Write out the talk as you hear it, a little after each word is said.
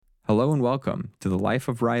Hello and welcome to The Life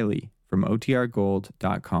of Riley from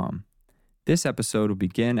OTRGold.com. This episode will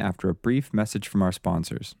begin after a brief message from our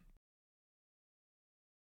sponsors.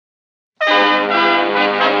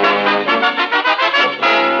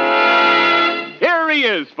 Here he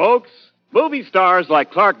is, folks. Movie stars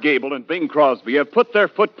like Clark Gable and Bing Crosby have put their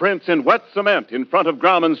footprints in wet cement in front of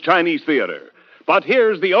Grauman's Chinese Theater. But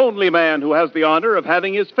here's the only man who has the honor of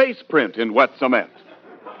having his face print in wet cement.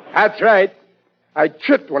 That's right. I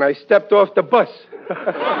tripped when I stepped off the bus.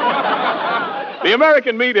 The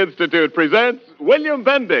American Meat Institute presents William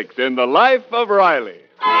Bendix in The Life of Riley.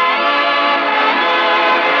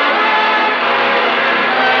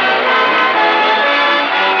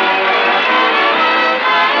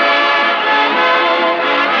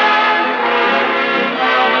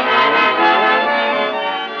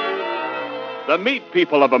 The meat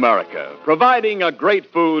people of America, providing a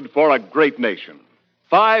great food for a great nation.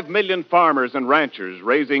 5 million farmers and ranchers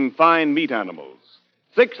raising fine meat animals.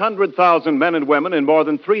 600,000 men and women in more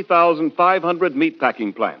than 3,500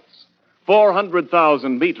 meatpacking plants.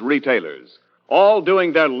 400,000 meat retailers, all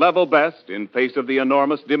doing their level best in face of the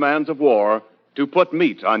enormous demands of war to put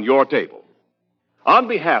meat on your table. On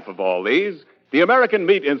behalf of all these, the American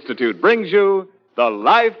Meat Institute brings you The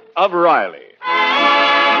Life of Riley.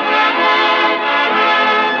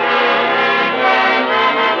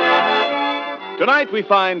 Tonight we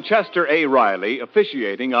find Chester A. Riley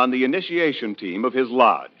officiating on the initiation team of his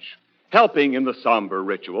lodge. Helping in the somber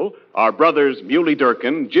ritual are brothers Muley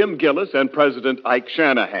Durkin, Jim Gillis, and President Ike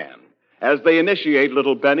Shanahan as they initiate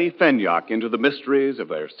little Benny Fenyock into the mysteries of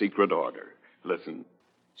their secret order. Listen.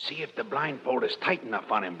 See if the blindfold is tight enough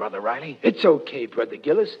on him, Brother Riley. It's okay, Brother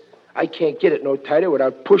Gillis. I can't get it no tighter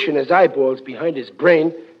without pushing his eyeballs behind his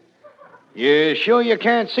brain. You sure you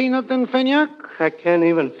can't see nothing, Fenyock? I can't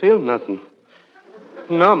even feel nothing.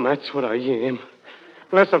 Numb, that's what I am.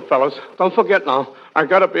 Listen, fellas, don't forget now. I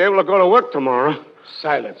gotta be able to go to work tomorrow.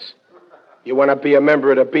 Silence. You want to be a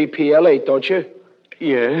member of the BPLA, don't you?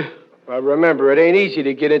 Yeah. Well, remember, it ain't easy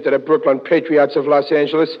to get into the Brooklyn Patriots of Los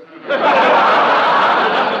Angeles.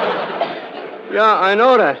 Yeah, I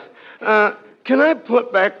know that. Can I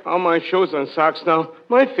put back all my shoes and socks now?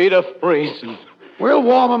 My feet are freezing. We'll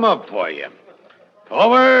warm them up for you.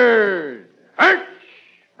 Forward! Arch!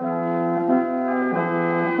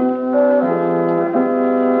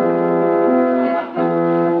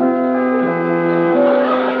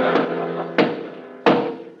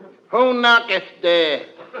 Who knocketh there?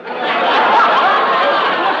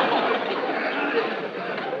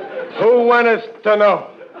 Who wanteth to know?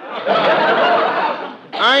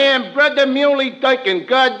 I am Brother Muley Durkin,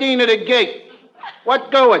 guardian of the gate.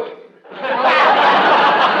 What goeth?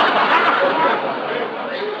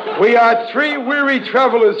 We are 3 weary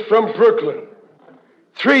travelers from Brooklyn,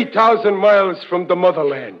 3,000 miles from the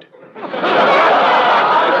motherland.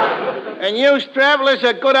 And you travelers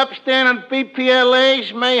are good upstanding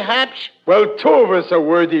BPLAs, mayhaps? Well, 2 of us are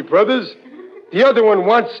worthy brothers. The other one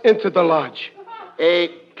wants into the lodge.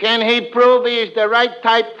 Can he prove he is the right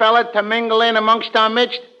type fella to mingle in amongst our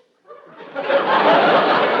midst?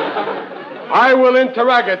 I will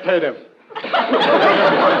interrogate him.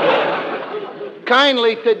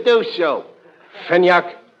 Kindly to do so.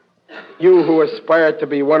 Fenyock, you who aspire to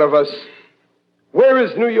be one of us, where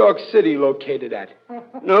is New York City located at?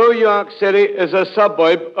 New York City is a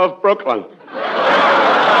suburb of Brooklyn.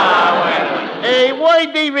 A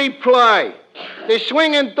worthy reply. The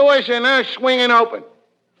swinging doors are now swinging open.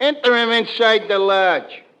 Enter him inside the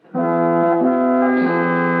lodge.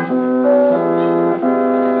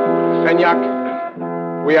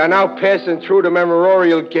 Fenyock, we are now passing through the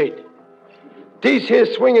Memorial Gate. These here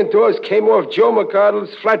swinging doors came off Joe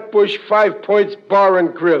McArdle's Flatbush 5 Points Bar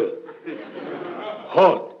and Grill.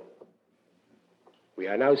 Halt. We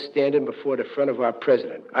are now standing before the front of our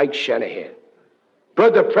president, Ike Shanahan.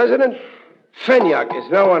 Brother President, Fenyock is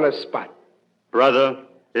now on the spot. Brother,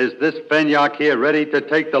 is this Fenyock here ready to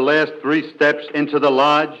take the last 3 steps into the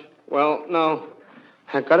lodge? Well, no.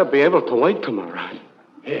 I gotta be able to wait tomorrow.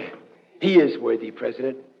 Yeah, he is worthy,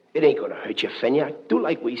 President. It ain't gonna hurt you, Fenyock. Do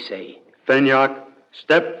like we say. Fenyock,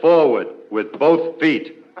 step forward with both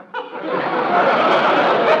feet.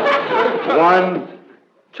 1,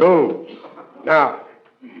 2. Now,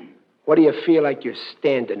 what do you feel like you're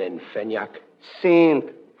standing in, Fenyock?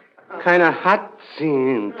 Sand. Kind of hot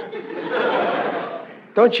sand.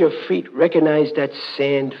 Don't your feet recognize that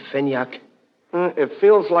sand, Fenyock? It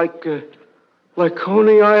feels like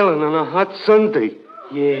Coney Island on a hot Sunday.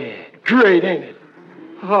 Yeah, great, ain't it?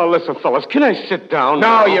 Oh, listen, fellas, can I sit down?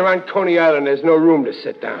 No, you're on Coney Island. There's no room to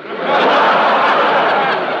sit down.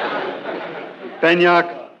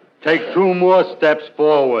 Fenyock, take 2 more steps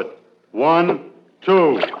forward. 1,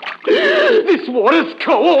 2. This water's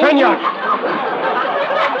cold. Fenyak!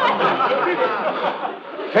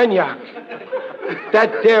 Fenyak,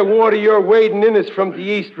 that there water you're wading in is from the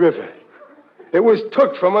East River. It was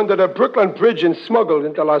took from under the Brooklyn Bridge and smuggled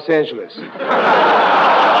into Los Angeles.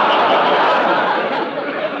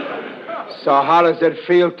 So how does it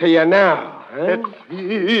feel to you now? Huh? It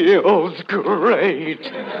feels great.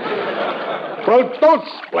 Well, don't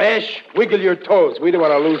splash. Wiggle your toes. We don't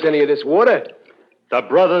want to lose any of this water. The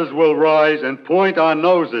brothers will rise and point our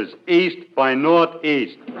noses east by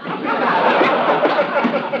northeast.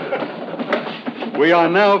 We are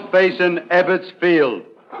now facing Ebbets Field.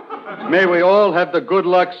 May we all have the good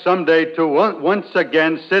luck someday to once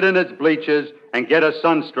again sit in its bleachers and get a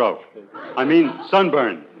sunburn.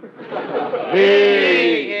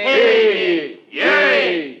 Hey, hey,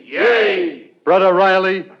 yay, yay. Brother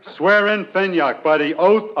Riley, swear in Fenyak by the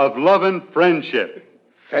oath of love and friendship.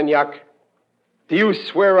 Fenyak, do you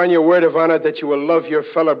swear on your word of honor that you will love your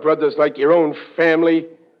fellow brothers like your own family?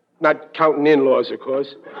 Not counting in-laws, of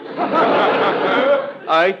course.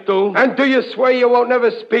 I do. And do you swear you won't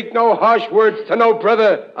never speak no harsh words to no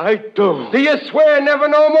brother? I do. Do you swear never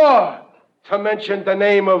no more to mention the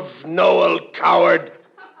name of Noel Coward?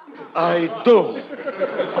 I do.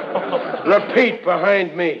 Repeat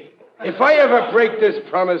behind me. If I ever break this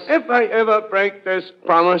promise...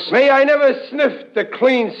 May I never sniff the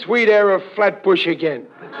clean, sweet air of Flatbush again.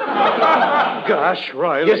 Gosh,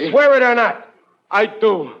 Riley. You swear it or not? I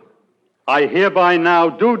do. I hereby now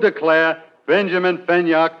do declare Benjamin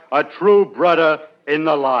Fenyak a true brother in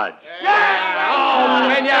the lodge.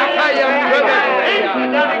 Thank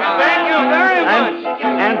you very much.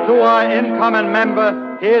 And to our incoming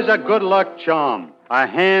member, here's a good luck charm, a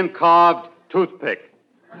hand-carved toothpick.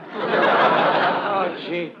 Oh,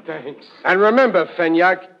 gee, thanks. And remember,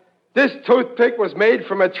 Fenyak, this toothpick was made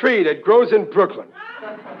from a tree that grows in Brooklyn.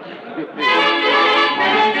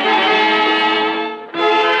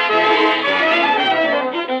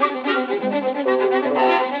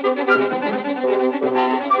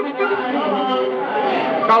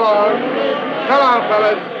 So long,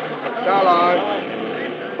 fellas. So long.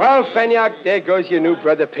 Well, Fenyak, there goes your new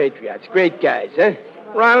brother patriots. Great guys, eh?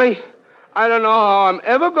 Riley, I don't know how I'm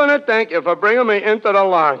ever going to thank you for bringing me into the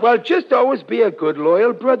lodge. Well, just always be a good,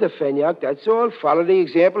 loyal brother, Fenyak. That's all. Follow the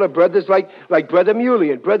example of brothers like Brother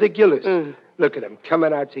Muley and Brother Gillis. Look at them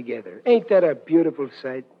coming out together. Ain't that a beautiful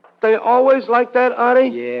sight? They always like that, Artie?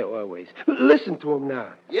 Yeah, always. Listen to them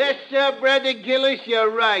now. Yes, sir, Brother Gillis,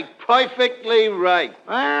 you're right. Perfectly right.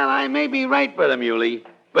 Well, I may be right, Brother Muley,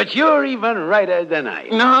 but you're even righter than I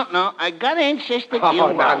am. No, I gotta insist that you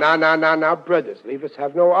are. Now, brothers, leave us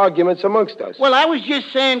have no arguments amongst us. Well, I was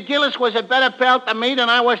just saying Gillis was a better pal to me than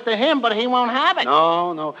I was to him, but he won't have it.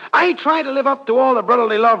 No. I try to live up to all the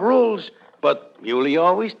brotherly love rules, but Muley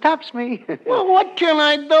always tops me. Well, what can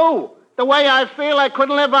I do? The way I feel, I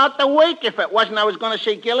couldn't live out the week if it wasn't I was going to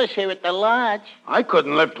see Gillis here at the lodge. I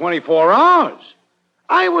couldn't live 24 hours.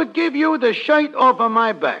 I would give you the shirt off of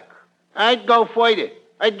my back. I'd go further.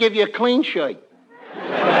 I'd give you a clean shirt.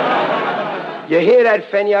 You hear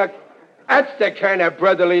that, Fenyak? That's the kind of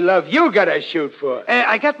brotherly love you gotta shoot for.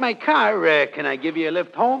 I got my car. Can I give you a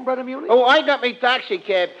lift home, Brother Muley? Oh, I got me taxi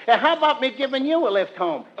cab. How about me giving you a lift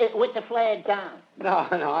home with the flag down? No,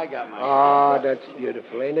 I got my... Oh, that's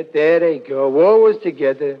beautiful, ain't it? There they go, always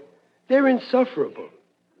together. They're insufferable.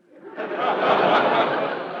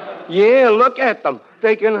 Yeah, look at them.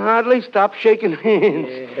 They can hardly stop shaking hands.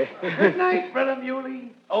 Yeah. Good night, Brother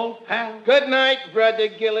Muley, old pal. Good night, Brother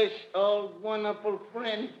Gillis, old wonderful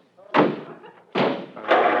friend.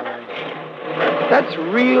 That's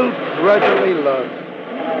real brotherly love.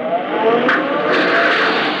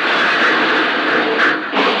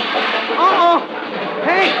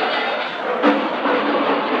 Hey!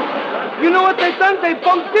 You know what they done? They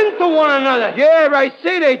bumped into one another. Yeah, I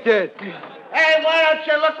see they did. Hey, why don't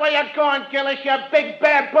you look where you're going, Gillis, you big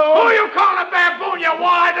baboon? Who you calling a baboon, you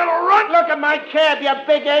wide little runt? Look at my cab, you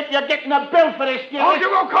big ape. You're getting a bill for this, Gillis. Oh, you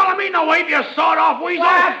gonna calling me no ape, you sawed-off weasel?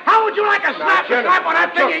 What? How would you like a slap on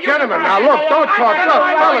that thing? Look, gentlemen, now look, don't talk. Look,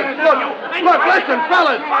 fellas, look, listen,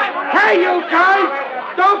 fellas. Hey, you guys,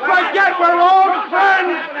 don't forget we're old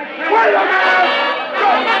friends. Wait a minute.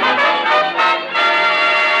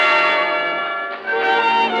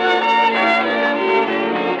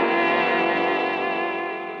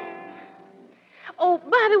 Oh,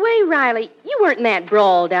 by the way, Riley, you weren't in that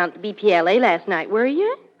brawl down at the BPLA last night, were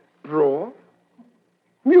you? Brawl?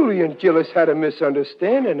 Muley and Gillis had a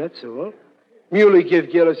misunderstanding, that's all. Muley give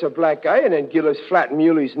Gillis a black eye, and then Gillis flattened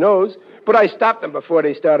Muley's nose. But I stopped them before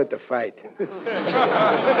they started to fight.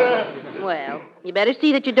 Well, you better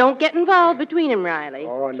see that you don't get involved between them, Riley.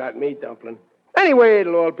 Oh, not me, Dumpling. Anyway,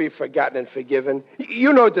 it'll all be forgotten and forgiven.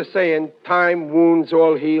 You know the saying, time wounds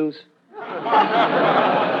all heals.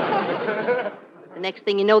 The next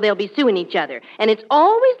thing you know, they'll be suing each other. And it's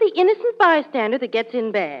always the innocent bystander that gets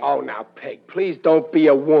in bad. Oh, now, Peg, please don't be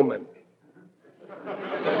a woman.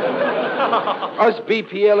 Us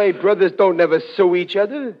BPLA brothers don't never sue each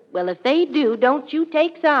other. Well, if they do, don't you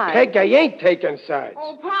take sides. Peg, I ain't taking sides.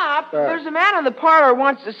 Oh, Pop, there's a man in the parlor who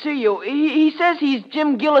wants to see you. He says he's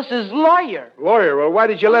Jim Gillis's lawyer. Lawyer? Well, why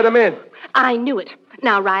did you let him in? I knew it.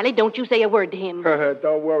 Now, Riley, don't you say a word to him.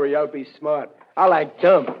 Don't worry, I'll be smart. I'll act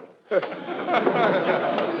dumb. This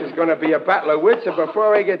is going to be a battle of wits, and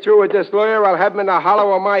before I get through with this lawyer, I'll have him in the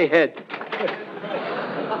hollow of my head.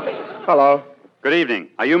 Hello. Good evening.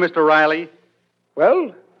 Are you Mr. Riley?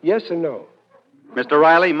 Well, yes and no. Mr.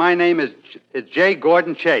 Riley, my name is J.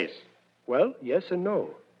 Gordon Chase. Well, yes and no.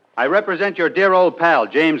 I represent your dear old pal,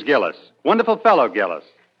 James Gillis. Wonderful fellow, Gillis.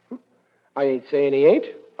 I ain't saying he ain't.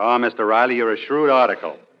 Oh, Mr. Riley, you're a shrewd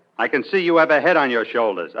article. I can see you have a head on your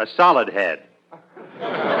shoulders, a solid head.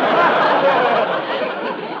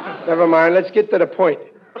 Never mind, let's get to the point.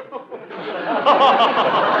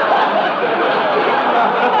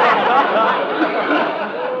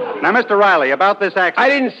 Now, Mr. Riley, about this accident... I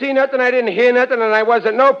didn't see nothing, I didn't hear nothing, and I was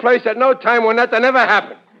at no place at no time when nothing ever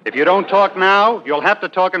happened. If you don't talk now, you'll have to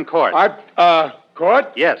talk in court.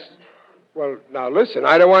 Court? Yes. Well, now, listen,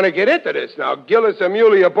 I don't want to get into this. Now, Gillis and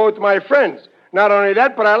Muley are both my friends. Not only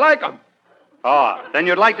that, but I like them. Oh, then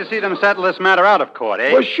you'd like to see them settle this matter out of court,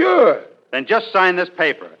 eh? Well, sure. Then just sign this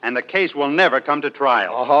paper, and the case will never come to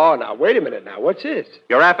trial. Oh, now, wait a minute now. What's this?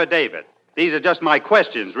 Your affidavit. These are just my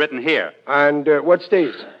questions written here. And what's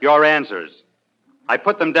these? Your answers. I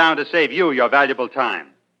put them down to save you your valuable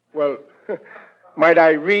time. Well, might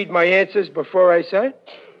I read my answers before I sign?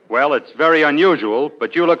 Well, it's very unusual,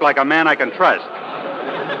 but you look like a man I can trust.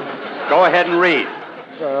 Go ahead and read.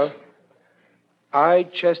 I,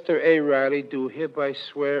 Chester A. Riley, do hereby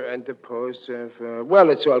swear and depose. Well,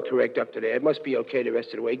 it's all correct up to there. It must be okay the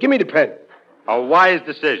rest of the way. Give me the pen. A wise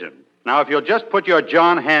decision. Now, if you'll just put your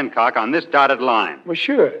John Hancock on this dotted line. Well,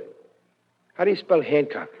 sure. How do you spell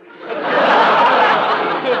Hancock?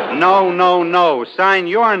 No. Sign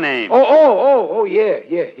your name.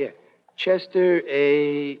 Yeah. Chester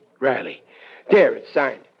A. Riley. There, it's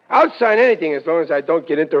signed. I'll sign anything as long as I don't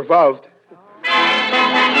get involved.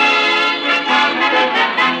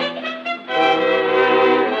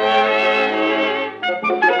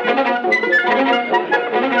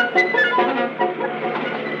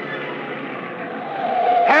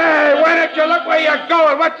 You look where you're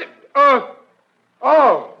going. What's it?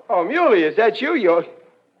 Oh, Muley, is that you? You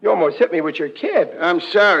almost hit me with your cab. I'm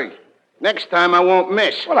sorry. Next time I won't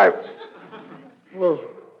miss. Well,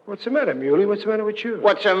 what's the matter, Muley? What's the matter with you?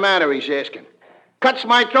 What's the matter, he's asking. Cuts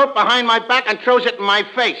my throat behind my back and throws it in my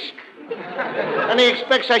face. And he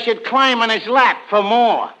expects I should climb on his lap for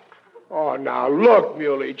more. Oh, now, look,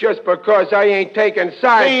 Muley, just because I ain't taking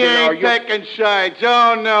sides, He ain't taking sides.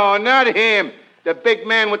 Oh, no, not him. The big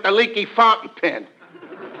man with the leaky fountain pen.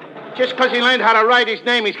 Just because he learned how to write his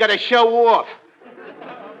name, he's got to show off.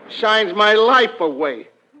 Signs my life away.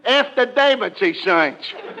 Affidavits he signs.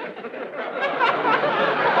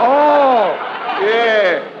 Oh,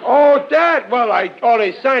 yeah. Oh, that? Well, I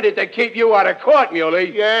only signed it to keep you out of court,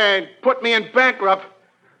 Muley. Yeah, and put me in bankrupt.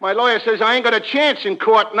 My lawyer says I ain't got a chance in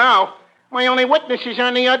court now. My only witness is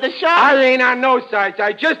on the other side. I ain't on no sides.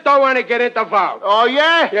 I just don't want to get involved. Oh,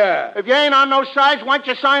 yeah? Yeah. If you ain't on no sides, why don't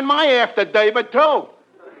you sign my affidavit, too?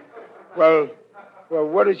 Well,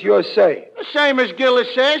 what does yours say? The same as Gillis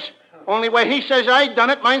says. Only way he says I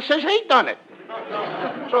done it, mine says he done it.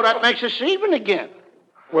 So that makes us even again.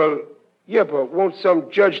 Well, yeah, but won't some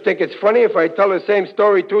judge think it's funny if I tell the same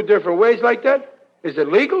story two different ways like that? Is it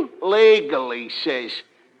legal? Legal, he says.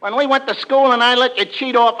 When we went to school and I let you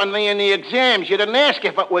cheat off on me in the exams, you didn't ask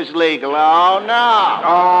if it was legal. Oh, no.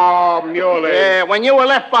 Oh, Muley. Yeah, when you were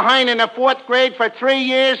left behind in the 4th grade for 3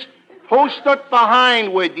 years, who stood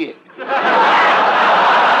behind with you?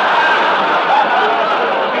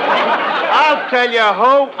 I'll tell you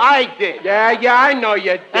who. I did. Yeah, I know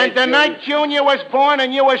you did. And the night Junior was born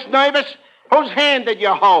and you was nervous, whose hand did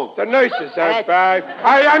you hold? The nurse's.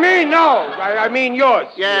 I mean yours.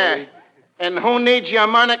 Yeah. And who needs your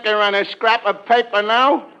moniker on a scrap of paper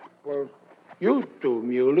now? Well, you do,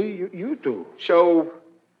 Muley. You do. So,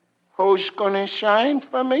 who's gonna sign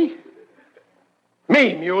for me?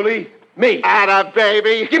 Me, Muley. Me. Atta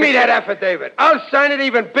baby. Give me that affidavit. I'll sign it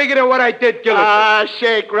even bigger than what I did, Gillis.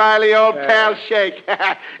 Shake, Riley, old pal, shake.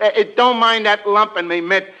 Don't mind that lump in me,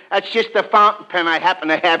 Mitt. That's just the fountain pen I happen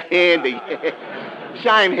to have handy.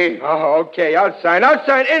 Sign here. Oh, okay, I'll sign. I'll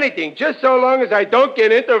sign anything, just so long as I don't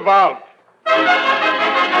get involved.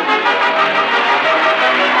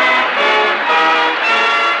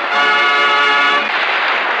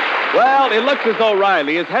 Well, it looks as though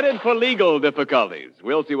Riley is headed for legal difficulties.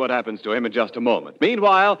 We'll see what happens to him in just a moment.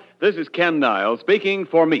 Meanwhile, this is Ken Niles speaking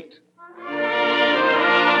for Meat.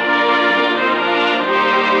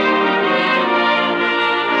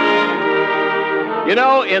 You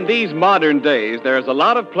know, in these modern days, there's a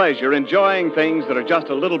lot of pleasure enjoying things that are just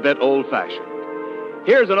a little bit old-fashioned.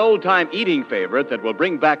 Here's an old-time eating favorite that will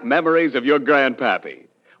bring back memories of your grandpappy.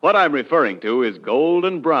 What I'm referring to is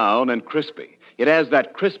golden brown and crispy. It has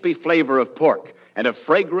that crispy flavor of pork and a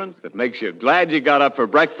fragrance that makes you glad you got up for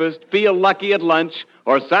breakfast, feel lucky at lunch,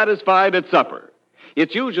 or satisfied at supper.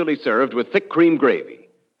 It's usually served with thick cream gravy,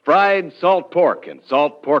 fried salt pork and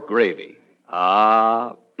salt pork gravy.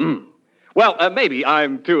 Well, maybe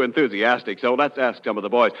I'm too enthusiastic, so let's ask some of the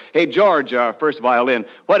boys. Hey, George, our first violin,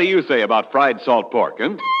 what do you say about fried salt pork,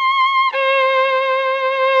 huh?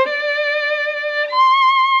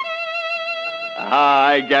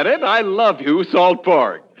 I get it. I love you, salt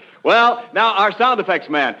pork. Well, now, our sound effects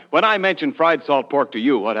man, when I mention fried salt pork to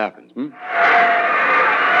you, what happens? Well,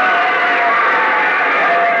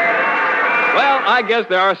 I guess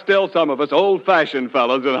there are still some of us old-fashioned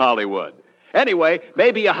fellows in Hollywood. Anyway,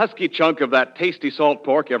 maybe a husky chunk of that tasty salt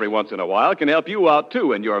pork every once in a while can help you out,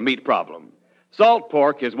 too, in your meat problem. Salt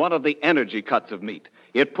pork is one of the energy cuts of meat.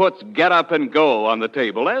 It puts get up and go on the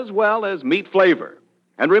table, as well as meat flavor.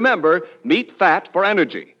 And remember, meat fat for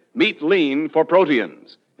energy, meat lean for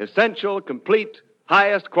proteins. Essential, complete,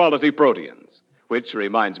 highest quality proteins. Which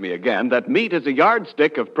reminds me again that meat is a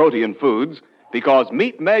yardstick of protein foods because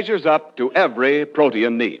meat measures up to every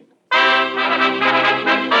protein need.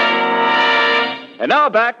 And now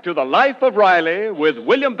back to the life of Riley with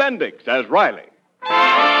William Bendix as Riley.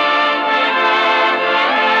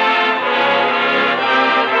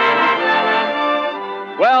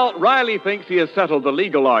 Well, Riley thinks he has settled the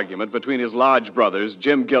legal argument between his lodge brothers,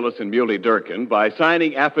 Jim Gillis and Muley Durkin, by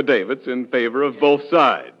signing affidavits in favor of both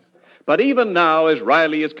sides. But even now, as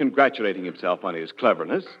Riley is congratulating himself on his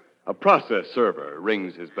cleverness, a process server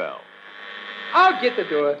rings his bell. I'll get the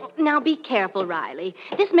door. Now be careful, Riley.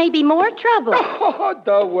 This may be more trouble. Oh,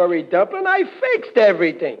 don't worry, Dublin. I fixed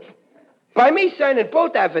everything. By me signing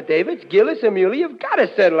both affidavits, Gillis and Muley have got to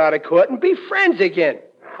settle out of court and be friends again.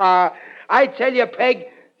 I tell you, Peg,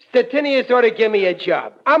 Statinius ought to give me a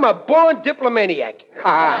job. I'm a born diplomaniac.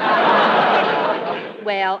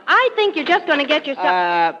 Well, I think you're just going to get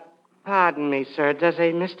yourself... Pardon me, sir. Does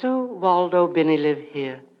a Mr. Waldo Binney live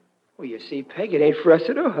here? Well, you see, Peg, it ain't for us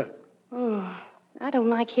at all. Oh, I don't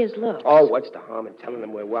like his look. Oh, what's the harm in telling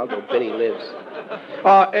them where Waldo Binney lives?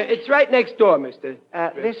 It's right next door, mister.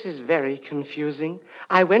 This is very confusing.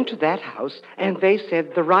 I went to that house, and they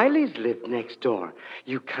said the Rileys lived next door.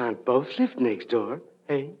 You can't both live next door,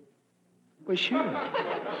 eh? Well, sure.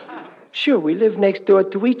 Sure, we live next door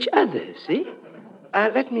to each other, see?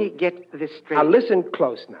 Let me get this straight. Now, listen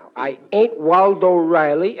close now. I ain't Waldo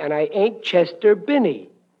Riley, and I ain't Chester Binney.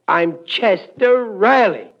 I'm Chester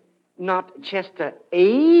Riley. Not Chester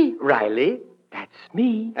A. Riley. That's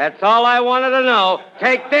me. That's all I wanted to know.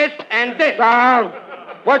 Take this and this.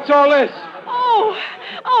 What's all this?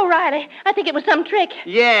 Oh, Riley, I think it was some trick.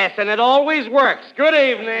 Yes, and it always works. Good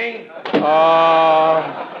evening.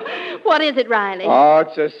 What is it, Riley? Oh,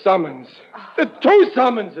 it's a summons. The two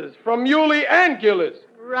summonses from Muley and Gillis.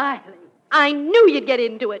 Riley, I knew you'd get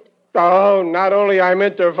into it. Oh, not only I'm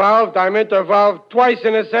intervolved twice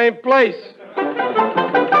in the same place.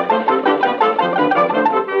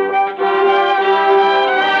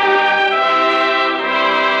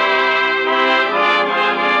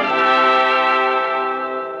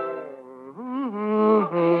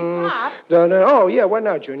 Oh, yeah, what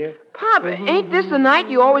now, Junior? Pop, ain't this the night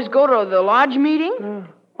you always go to the lodge meeting?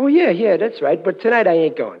 Oh, yeah, that's right. But tonight I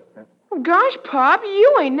ain't going. Oh, gosh, Pop,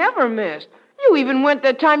 you ain't never missed. You even went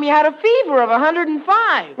the time you had a fever of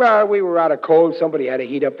 105. Well, we were out of cold. Somebody had to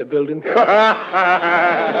heat up the building. No,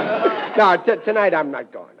 tonight I'm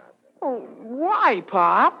not going out. Oh, why,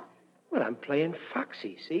 Pop? Well, I'm playing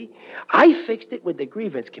foxy, see? I fixed it with the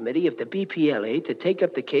grievance committee of the BPLA to take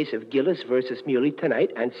up the case of Gillis versus Muley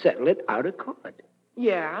tonight and settle it out of court.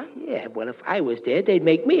 Yeah? Yeah, well, if I was there, they'd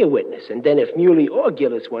make me a witness. And then if Muley or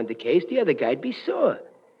Gillis won the case, the other guy'd be sore.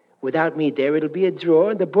 Without me there, it'll be a draw,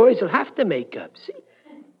 and the boys will have to make up, see?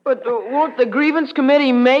 But won't the grievance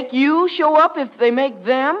committee make you show up if they make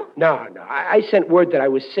them? No. I sent word that I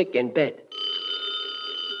was sick in bed.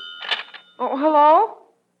 Oh, hello?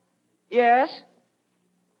 Yes?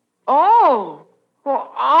 Oh.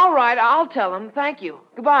 Well, all right, I'll tell him. Thank you.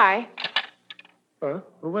 Goodbye. Huh?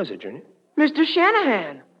 Who was it, Junior? Mr.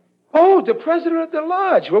 Shanahan. Oh, the president of the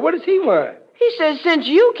lodge. Well, what does he want? He says since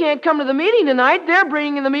you can't come to the meeting tonight, they're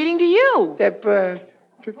bringing the meeting to you.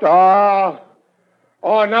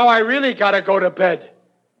 Oh, now I really gotta go to bed.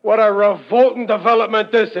 What a revolting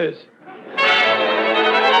development this is.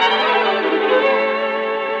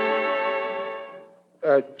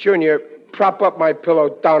 Junior, prop up my pillow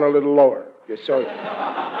down a little lower. So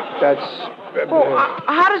that's...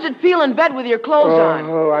 how does it feel in bed with your clothes on?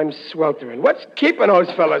 Oh, I'm sweltering. What's keeping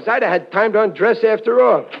those fellas? I'd have had time to undress after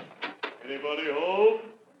all. Anybody home?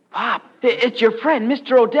 Pop, it's your friend,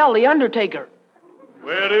 Mr. Odell, the undertaker.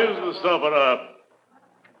 Where is the supper up?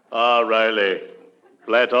 Ah, Riley.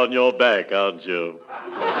 Flat on your back, aren't you?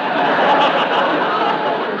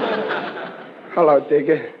 Hello,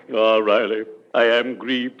 Digger. Ah, Riley. I am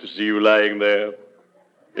grieved to see you lying there.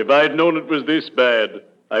 If I'd known it was this bad,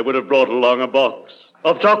 I would have brought along a box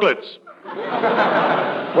of chocolates.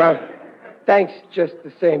 Well, thanks just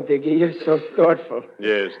the same, Diggy. You're so thoughtful.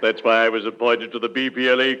 Yes, that's why I was appointed to the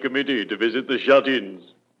BPLA committee to visit the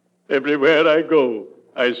shut-ins. Everywhere I go,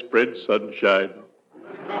 I spread sunshine.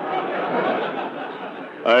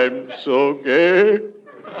 I'm so gay.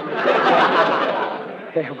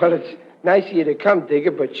 Yeah, well, it's nice of you to come,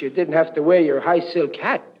 Digger, but you didn't have to wear your high silk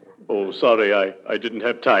hat. Oh, sorry, I didn't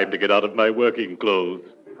have time to get out of my working clothes.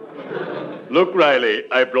 Look, Riley,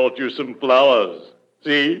 I brought you some flowers.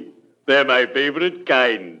 See? They're my favorite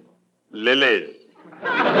kind. Lilies.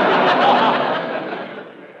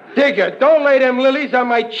 Digger, don't lay them lilies on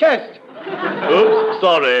my chest. Oops,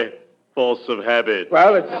 sorry. Force of habit.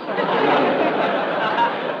 Well, it's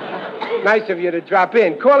nice of you to drop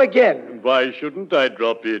in. Call again. Why shouldn't I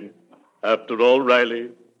drop in? After all, Riley,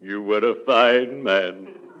 you were a fine man.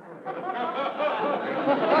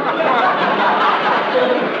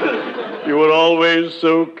 You were always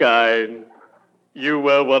so kind. You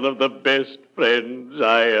were one of the best friends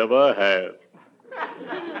I ever had.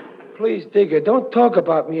 Please, Digger, don't talk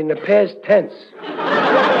about me in the past tense.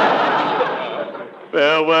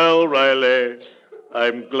 Farewell, Riley.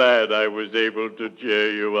 I'm glad I was able to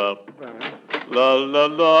cheer you up. La la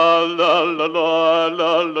la la la la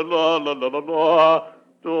la la la la la la.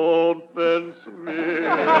 Don't fence me.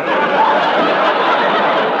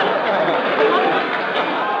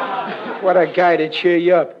 What a guy to cheer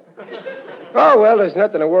you up. Oh, well, there's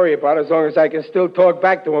nothing to worry about as long as I can still talk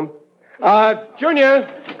back to him. Junior.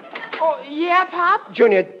 Oh, yeah, Pop?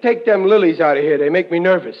 Junior, take them lilies out of here. They make me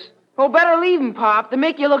nervous. Oh, better leave them, Pop. They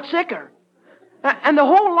make you look sicker. And the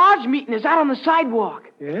whole lodge meeting is out on the sidewalk.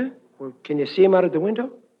 Yeah? Well, can you see him out of the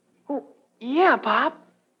window? Oh, yeah, Pop.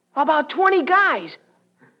 About 20 guys.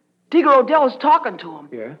 Digger Odell is talking to him.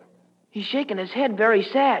 Yeah? He's shaking his head very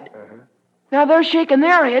sad. Uh-huh. Now they're shaking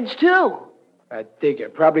their heads, too. Digger,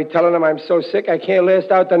 probably telling him I'm so sick I can't last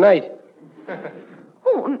out the night.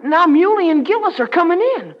 Oh, now Muley and Gillis are coming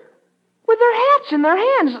in. With their hats in their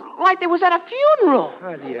hands, like they was at a funeral.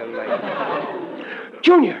 How do you like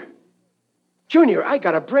it? Junior, I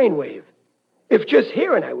got a brainwave. If just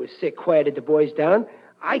hearing I was sick quieted the boys down,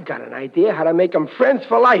 I got an idea how to make them friends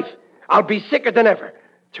for life. I'll be sicker than ever.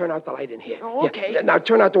 Turn out the light in here. Oh, okay. Yeah. Now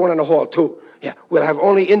turn out the one in the hall, too. Yeah, we'll have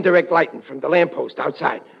only indirect lighting from the lamppost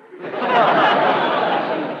outside.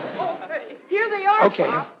 Here they are, okay.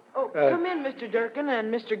 Pop. Oh, come in, Mr. Durkin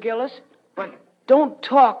and Mr. Gillis. But don't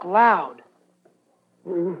talk loud.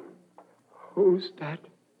 Who's that?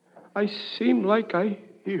 I seem like I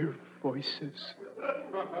hear voices.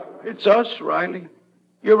 It's us, Riley.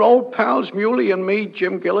 Your old pals, Muley and me,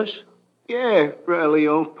 Jim Gillis. Yeah, Riley,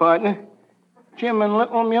 old partner. Jim and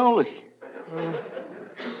little Muley.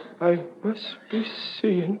 I must be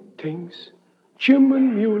seeing things. Jim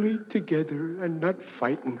and Muley together and not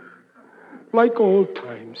fighting. Like old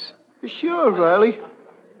times. Sure, Riley.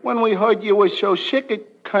 When we heard you were so sick,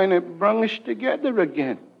 it kind of brung us together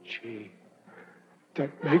again. Gee,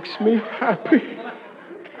 that makes me happy.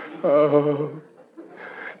 Oh.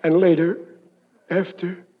 And later,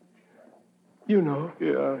 after, you know.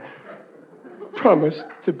 Yeah. Promise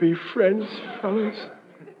to be friends, fellas.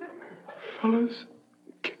 Fellas,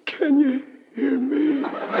 can you hear me?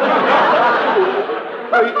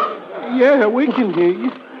 Yeah, we can hear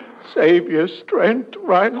you. Save your strength,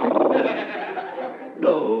 Riley.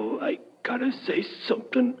 No, I gotta say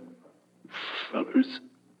something. Fellas,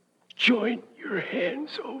 join your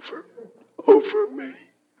hands over me.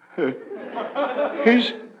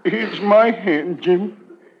 Here's my hand, Jim.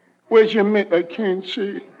 Where's your mitt? I can't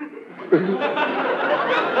see.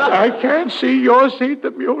 I can't see yours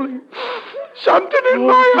either, Muley. Something in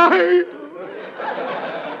my eye.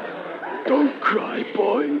 Don't cry,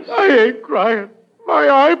 boys. I ain't crying. My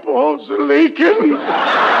eyeballs are leaking.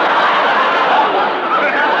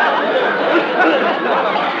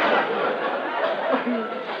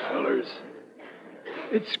 Fellas,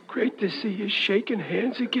 it's great to see you shaking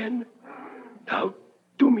hands again. Now,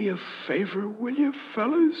 do me a favor, will you,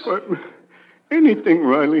 fellas? What? Anything,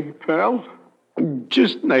 Riley, pal.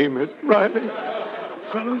 Just name it, Riley.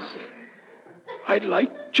 Fellas, I'd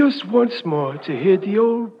like just once more to hear the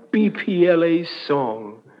old BPLA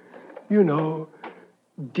song. You know,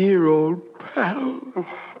 Dear Old Pal.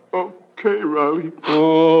 Okay, Riley.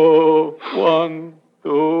 Oh, 1,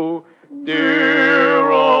 2.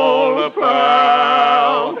 Dear old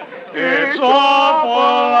pal, it's awful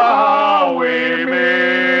how we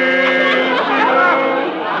miss you.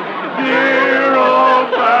 Dear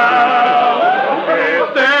old pal,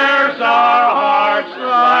 if there's our hearts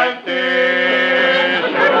like this,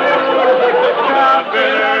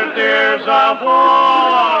 bitter tears are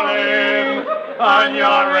falling on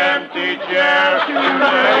your empty chair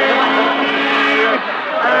today,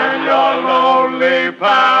 and your lonely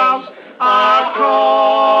pals are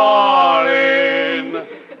calling.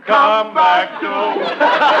 Come back to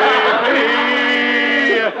BPLA.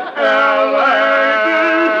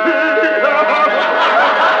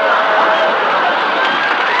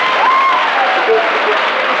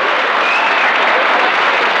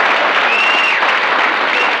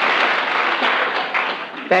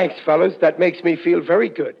 Thanks, fellas. That makes me feel very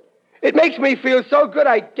good. It makes me feel so good,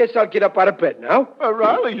 I guess I'll get up out of bed now.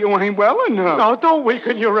 Riley, you ain't well enough. No, don't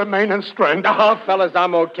weaken your remaining strength. Oh, fellas,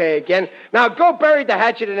 I'm okay again. Now, go bury the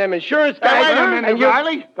hatchet in them insurance guys. Wait a minute,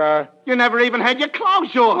 Riley. You never even had your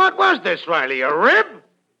clothes on. What was this, Riley? A rib?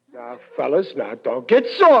 Now, fellas, now, don't get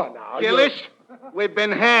sore now. Gillis, we've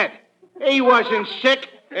been had. He wasn't sick.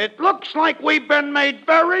 It looks like we've been made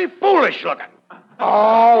very foolish looking.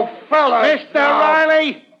 Oh, fellas. Mr.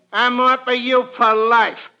 Riley, I'm up for you for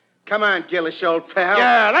life. Come on, Gillis, old pal.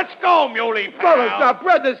 Yeah, let's go, Muley, pal. Fellas, now,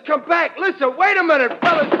 brothers, come back. Listen, wait a minute,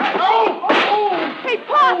 fellas. Oh! Hey,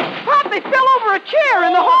 Pop! Pop, they fell over a chair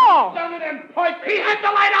in the hall. He had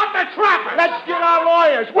to light out the trapper. Let's get our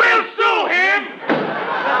lawyers. We'll sue him.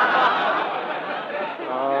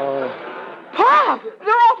 Pop,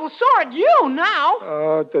 they're awful sore at you now.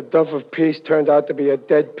 Oh, the dove of peace turned out to be a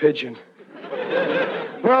dead pigeon.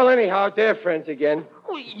 Well, anyhow, they're friends again.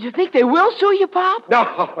 Well, you think they will sue you, Pop?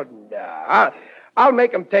 No. I'll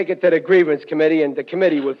make them take it to the grievance committee, and the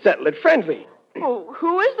committee will settle it friendly. Oh,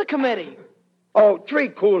 who is the committee? Oh, 3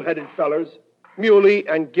 cool-headed fellers. Muley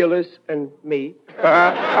and Gillis and me.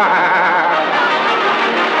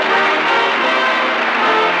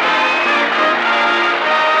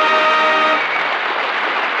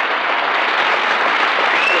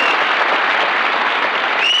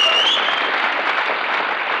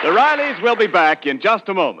 The Rileys will be back in just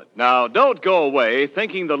a moment. Now, don't go away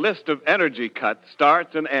thinking the list of energy cuts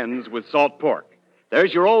starts and ends with salt pork.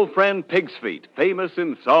 There's your old friend Pig's Feet, famous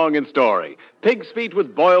in song and story. Pig's Feet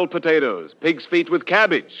with boiled potatoes, Pig's Feet with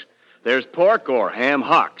cabbage. There's pork or ham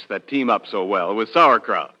hocks that team up so well with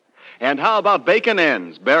sauerkraut. And how about bacon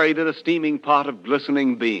ends buried in a steaming pot of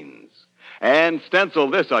glistening beans? And stencil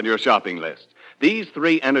this on your shopping list. These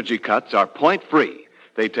 3 energy cuts are point-free.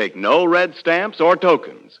 They take no red stamps or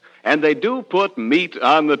tokens, and they do put meat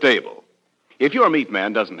on the table. If your meat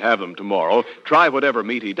man doesn't have them tomorrow, try whatever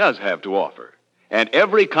meat he does have to offer. And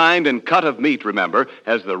every kind and cut of meat, remember,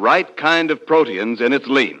 has the right kind of proteins in its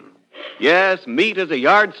lean. Yes, meat is a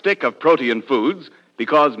yardstick of protein foods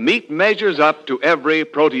because meat measures up to every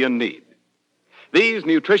protein need. These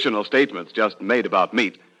nutritional statements just made about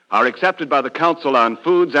meat are accepted by the Council on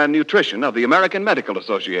Foods and Nutrition of the American Medical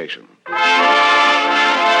Association.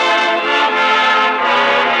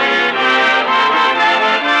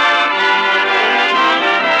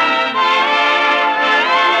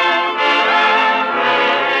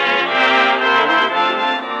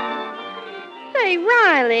 Say,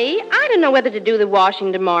 Riley, I don't know whether to do the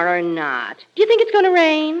washing tomorrow or not. Do you think it's going to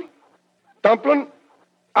rain? Dumplin',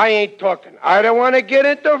 I ain't talking. I don't want to get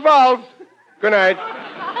into valves. Good night.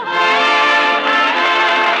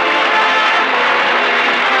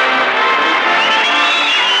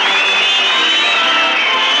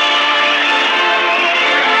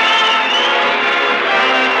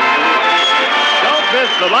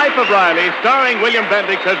 The Life of Riley, starring William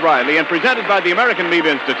Bendix as Riley and presented by the American Meat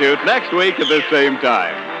Institute next week at this same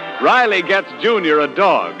time. Riley gets Junior a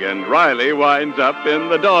dog, and Riley winds up in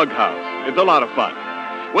the doghouse. It's a lot of fun.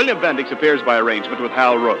 William Bendix appears by arrangement with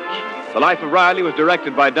Hal Roach. The Life of Riley was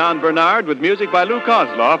directed by Don Bernard with music by Lou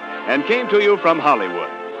Kozloff and came to you from Hollywood.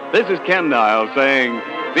 This is Ken Niles saying,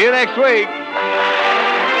 see you next week.